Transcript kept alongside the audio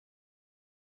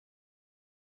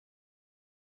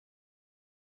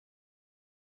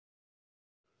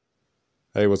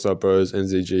Hey, what's up, bros?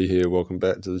 NZG here. Welcome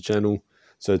back to the channel.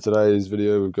 So today's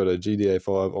video, we've got a GTA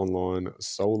 5 online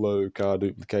solo car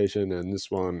duplication, and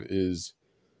this one is,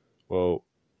 well,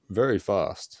 very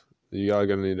fast. You are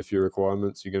going to need a few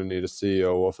requirements. You're going to need a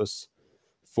CEO office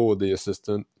for the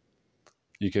assistant.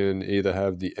 You can either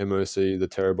have the MOC, the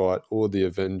Terabyte, or the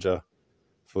Avenger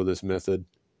for this method.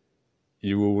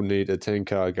 You will need a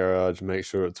 10-car garage. Make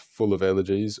sure it's full of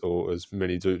elegies, or as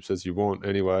many dupes as you want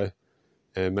anyway.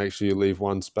 And make sure you leave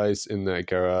one space in that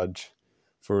garage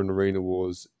for an Arena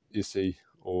Wars Issy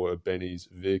or a Benny's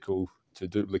vehicle to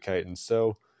duplicate and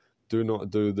sell. Do not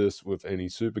do this with any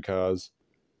supercars.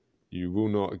 You will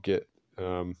not get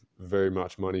very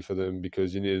much money for them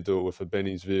because you need to do it with a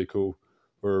Benny's vehicle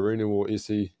or Arena War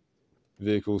Issy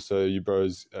vehicle, so you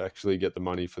bros actually get the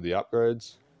money for the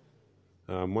upgrades.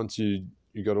 Once you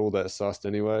got all that sussed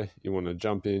anyway, you want to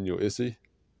jump in your Issy.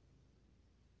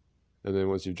 And then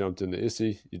once you've jumped in the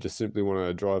Issy, you just simply want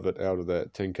to drive it out of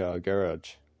that 10-car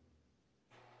garage.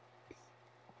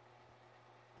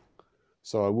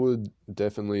 So I would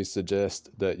definitely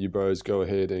suggest that you bros go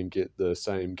ahead and get the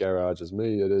same garage as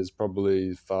me. It is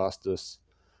probably fastest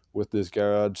with this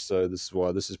garage, so this is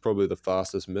why this is probably the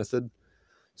fastest method.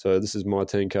 So this is my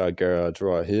 10-car garage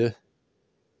right here.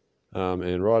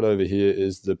 And right over here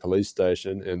is the police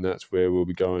station, and that's where we'll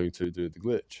be going to do the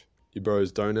glitch. You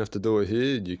bros don't have to do it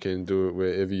here, you can do it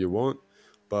wherever you want,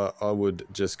 but I would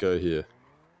just go here.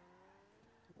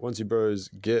 Once you bros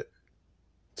get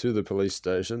to the police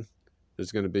station,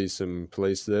 there's going to be some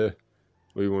police there.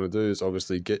 What you want to do is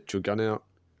obviously get your gun out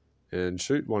and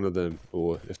shoot one of them,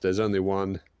 or if there's only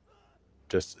one,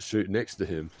 just shoot next to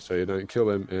him so you don't kill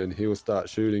him, and he'll start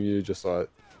shooting you just like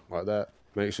that.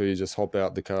 Make sure you just hop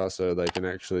out the car so they can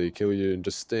actually kill you, and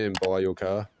just stand by your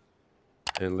car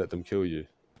and let them kill you.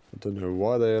 I don't know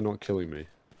why they are not killing me.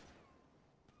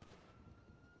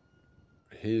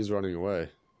 He is running away.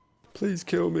 Please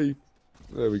kill me.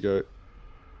 There we go.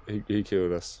 He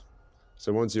killed us.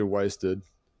 So once you're wasted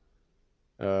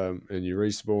and you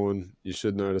respawn, you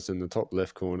should notice in the top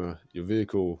left corner your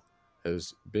vehicle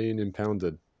has been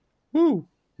impounded. Woo!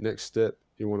 Next step,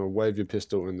 you want to wave your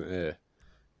pistol in the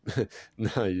air.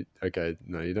 No, you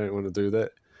don't want to do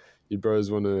that. You bros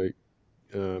want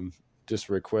to just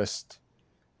request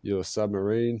your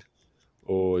submarine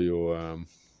or your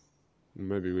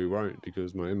maybe we won't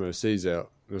because my MOC's out.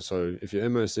 So if your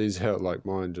MOC's out like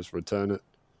mine, just return it.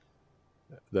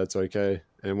 That's okay.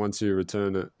 And once you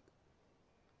return it,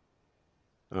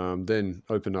 then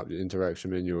open up your interaction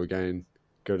menu again,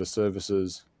 go to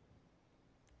services,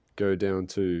 go down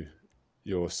to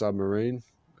your submarine.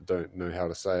 I don't know how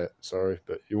to say it, sorry,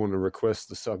 but you want to request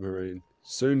the submarine.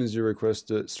 As soon as you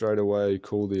request it, straight away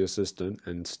call the assistant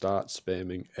and start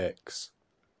spamming X.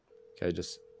 Okay,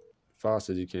 just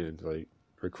fast as you can. Like,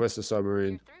 request the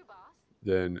submarine,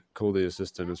 then call the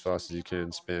assistant as fast as you can,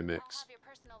 spam X.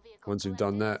 Once you've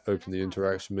done that, open the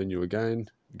interaction menu again,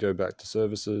 go back to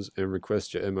services and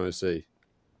request your MOC.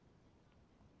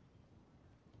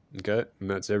 Okay, and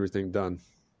that's everything done.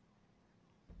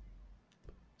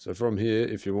 So from here,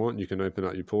 if you want, you can open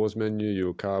up your pause menu.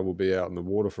 Your car will be out in the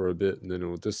water for a bit, and then it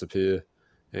will disappear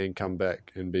and come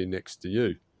back and be next to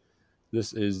you.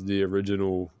 This is the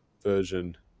original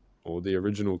version or the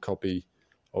original copy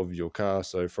of your car.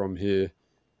 So from here,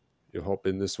 you'll hop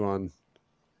in this one,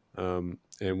 and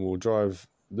we'll drive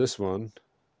this one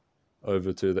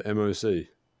over to the MOC.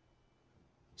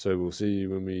 So we'll see you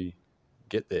when we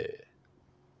get there.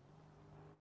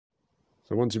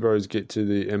 So once you bros get to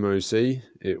the MOC,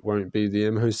 it won't be the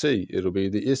MOC, it'll be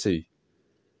the Issy.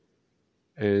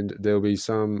 And there'll be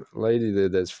some lady there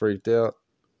that's freaked out.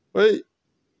 Wait!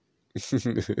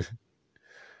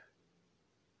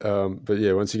 But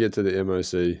yeah, once you get to the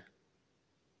MOC,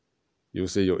 you'll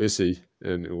see your Issy,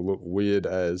 and it will look weird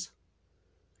as,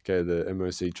 okay, the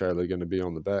MOC trailer going to be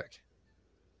on the back.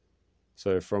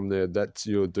 So from there, that's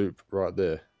your dupe right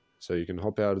there. So you can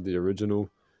hop out of the original,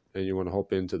 and you want to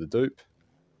hop into the dupe.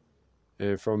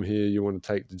 And from here, you want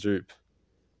to take the dupe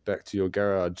back to your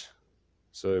garage.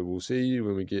 So we'll see you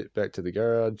when we get back to the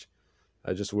garage.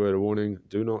 Just a word of warning,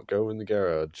 do not go in the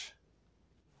garage.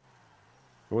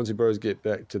 Once you bros get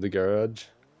back to the garage,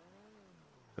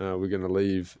 we're going to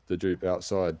leave the dupe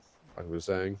outside, like I was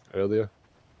saying earlier.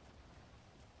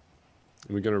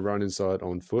 And we're going to run inside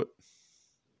on foot.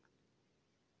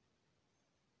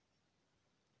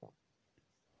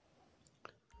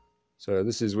 So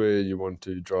this is where you want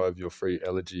to drive your free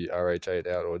Elegy RH8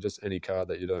 out, or just any car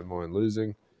that you don't mind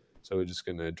losing. So we're just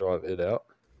going to drive it out.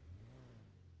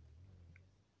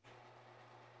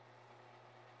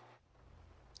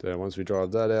 So once we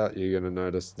drive that out, you're going to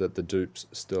notice that the dupe's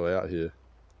still out here.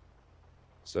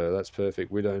 So that's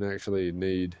perfect. We don't actually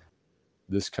need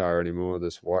this car anymore,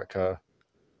 this white car.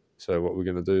 So what we're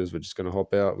going to do is we're just going to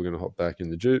hop out. We're going to hop back in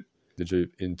the Duke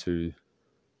into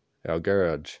our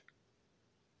garage.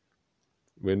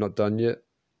 We're not done yet.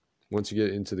 Once you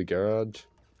get into the garage,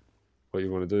 what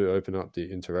you want to do, open up the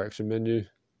interaction menu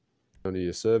under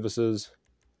your services,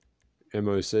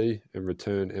 MOC, and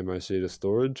return MOC to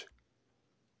storage.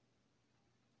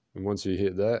 And once you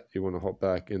hit that, you want to hop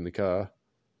back in the car.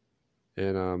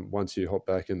 And once you hop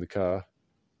back in the car,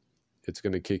 it's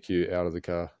going to kick you out of the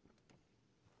car.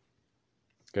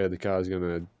 Okay, the car is going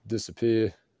to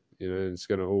disappear, it's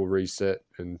going to all reset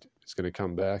and it's going to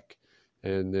come back.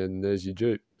 And then there's your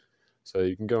Duke. So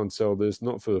you can go and sell this,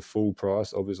 not for the full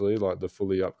price, obviously, like the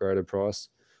fully upgraded price,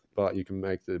 but you can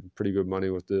make the pretty good money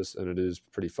with this, and it is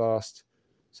pretty fast.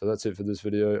 So that's it for this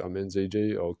video. I'm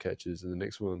NZG. I'll catch you in the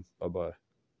next one. Bye-bye.